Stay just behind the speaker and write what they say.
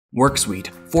Worksuite,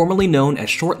 formerly known as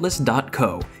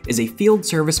Shortlist.co, is a field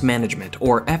service management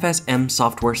or FSM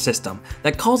software system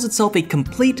that calls itself a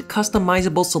complete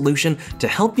customizable solution to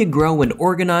help you grow and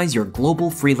organize your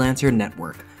global freelancer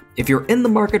network. If you're in the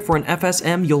market for an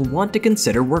FSM, you'll want to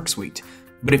consider Worksuite.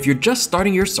 But if you're just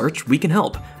starting your search, we can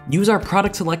help. Use our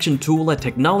product selection tool at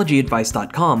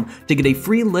TechnologyAdvice.com to get a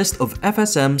free list of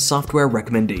FSM software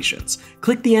recommendations.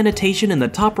 Click the annotation in the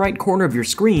top right corner of your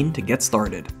screen to get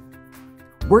started.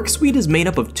 Worksuite is made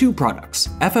up of two products,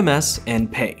 FMS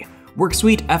and Pay.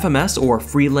 Worksuite FMS, or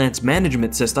Freelance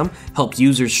Management System, helps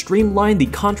users streamline the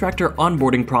contractor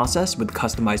onboarding process with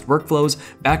customized workflows,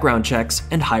 background checks,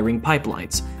 and hiring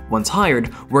pipelines. Once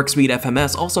hired, Worksuite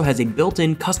FMS also has a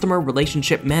built-in Customer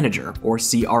Relationship Manager, or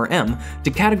CRM,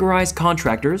 to categorize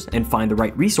contractors and find the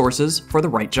right resources for the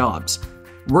right jobs.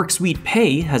 Worksuite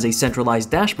Pay has a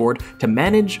centralized dashboard to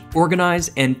manage, organize,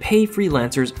 and pay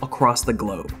freelancers across the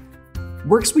globe.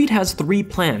 Worksuite has three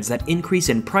plans that increase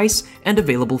in price and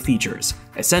available features: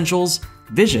 Essentials,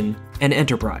 Vision, and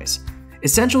Enterprise.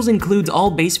 Essentials includes all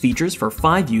base features for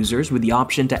 5 users with the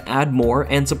option to add more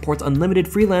and supports unlimited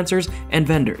freelancers and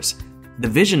vendors. The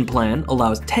Vision plan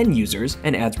allows 10 users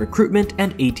and adds recruitment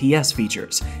and ATS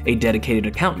features, a dedicated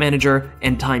account manager,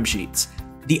 and timesheets.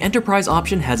 The Enterprise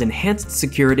option has enhanced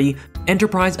security,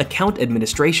 enterprise account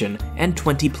administration, and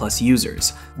 20+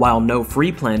 users. While no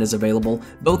free plan is available,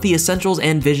 both the Essentials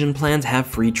and Vision plans have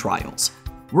free trials.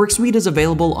 Worksuite is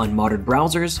available on modern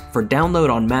browsers, for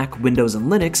download on Mac, Windows,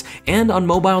 and Linux, and on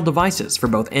mobile devices for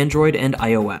both Android and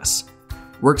iOS.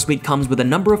 Worksuite comes with a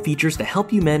number of features to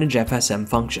help you manage FSM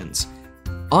functions.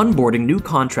 Onboarding new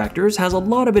contractors has a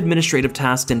lot of administrative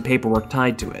tasks and paperwork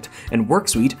tied to it, and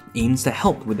Worksuite aims to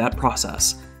help with that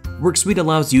process. Worksuite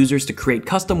allows users to create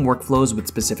custom workflows with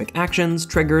specific actions,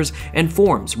 triggers, and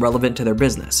forms relevant to their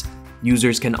business.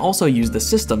 Users can also use the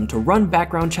system to run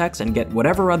background checks and get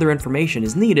whatever other information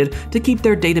is needed to keep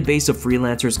their database of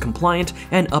freelancers compliant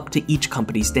and up to each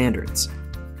company's standards.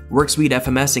 Worksuite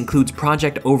FMS includes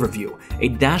Project Overview, a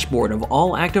dashboard of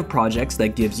all active projects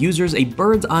that gives users a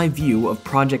bird's-eye view of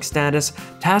project status,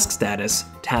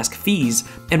 task fees,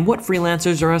 and what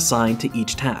freelancers are assigned to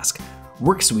each task.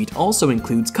 Worksuite also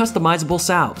includes customizable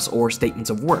SAVs, or statements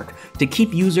of work, to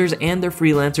keep users and their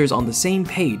freelancers on the same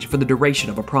page for the duration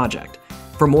of a project.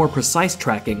 For more precise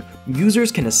tracking, users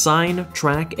can assign,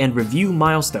 track, and review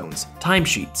milestones,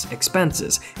 timesheets,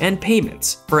 expenses, and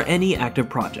payments for any active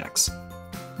projects.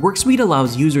 Worksuite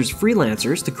allows users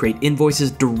freelancers to create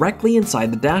invoices directly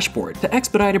inside the dashboard to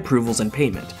expedite approvals and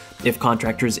payment. If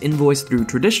contractors invoice through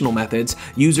traditional methods,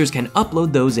 users can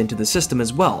upload those into the system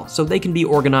as well, so they can be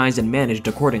organized and managed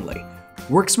accordingly.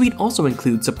 Worksuite also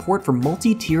includes support for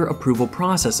multi-tier approval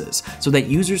processes, so that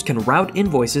users can route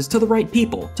invoices to the right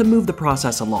people to move the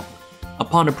process along.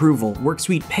 Upon approval,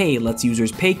 Worksuite Pay lets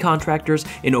users pay contractors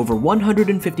in over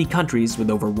 150 countries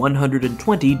with over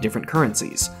 120 different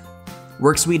currencies.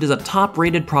 Worksuite is a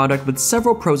top-rated product with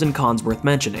several pros and cons worth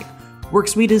mentioning.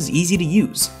 Worksuite is easy to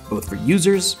use, both for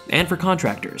users and for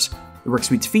contractors.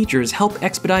 Worksuite's features help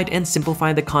expedite and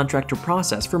simplify the contractor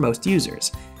process for most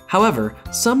users. However,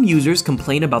 some users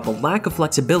complain about the lack of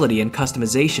flexibility and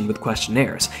customization with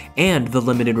questionnaires, and the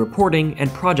limited reporting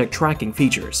and project tracking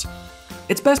features.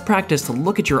 It's best practice to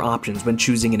look at your options when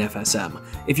choosing an FSM.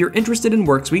 If you're interested in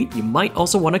Worksuite, you might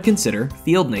also want to consider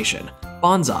Field Nation,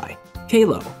 Bonsai,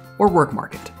 Kalo, or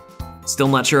Workmarket. Still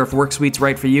not sure if Worksuite's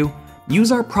right for you?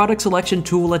 Use our product selection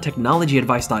tool at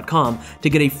TechnologyAdvice.com to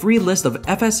get a free list of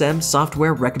FSM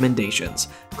software recommendations.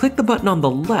 Click the button on the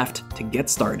left to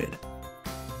get started.